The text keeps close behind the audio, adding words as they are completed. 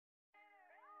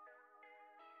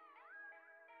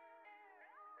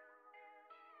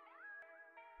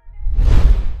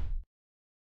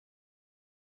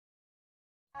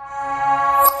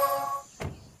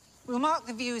mark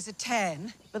the view as a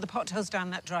 10, but the potholes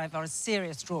down that drive are a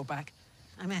serious drawback.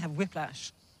 I may have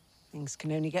whiplash. Things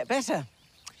can only get better.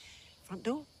 Front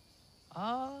door?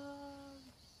 I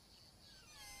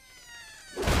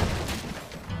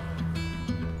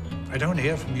don't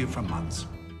hear from you for months.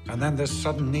 And then this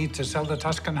sudden need to sell the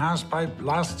Tuscan house by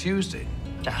last Tuesday.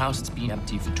 The house has been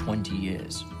empty for 20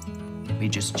 years. We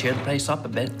just cheer the place up a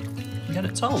bit and get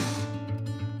it sold.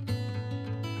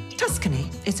 Tuscany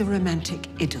is a romantic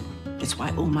idyll. It's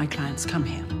why all my clients come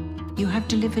here. You have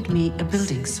delivered me a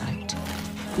building site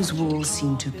whose walls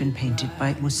seem to have been painted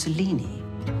by Mussolini.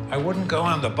 I wouldn't go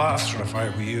in the bathroom if I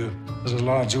were you. There's a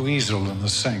large weasel in the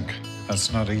sink.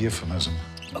 That's not a euphemism.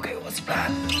 Okay, what's the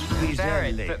plan?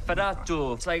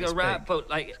 Ferrato. It's like a rat, but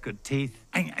like good teeth.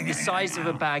 The size of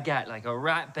a baguette, like a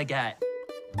rat baguette.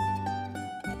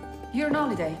 You're on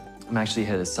holiday. I'm actually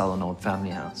here to sell an old family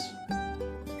house.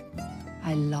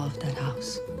 I love that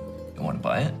house. You want to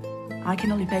buy it? I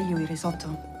can only pay you a risotto.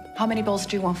 How many bowls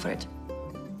do you want for it?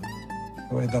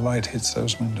 The way the light hits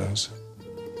those windows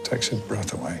takes your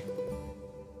breath away.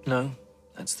 No,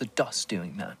 that's the dust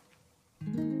doing that.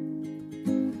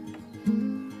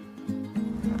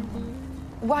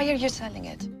 Why are you selling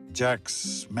it?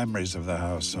 Jack's memories of the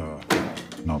house are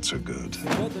not so good.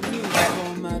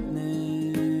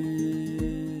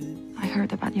 I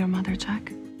heard about your mother,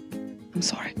 Jack. I'm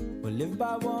sorry. I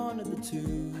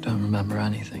don't remember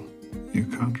anything. You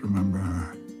can't remember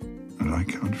her, and I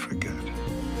can't forget.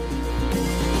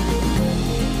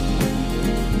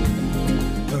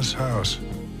 This house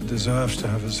deserves to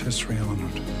have its history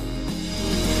honored.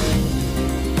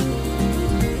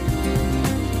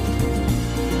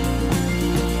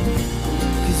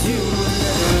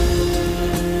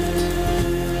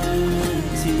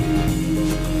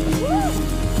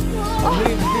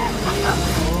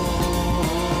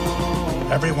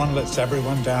 Everyone lets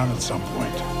everyone down at some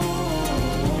point.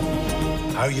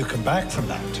 How you come back from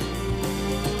that,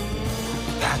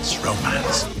 that's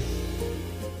romance.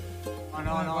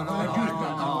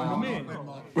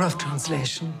 Rough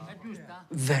translation.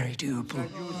 Very doable.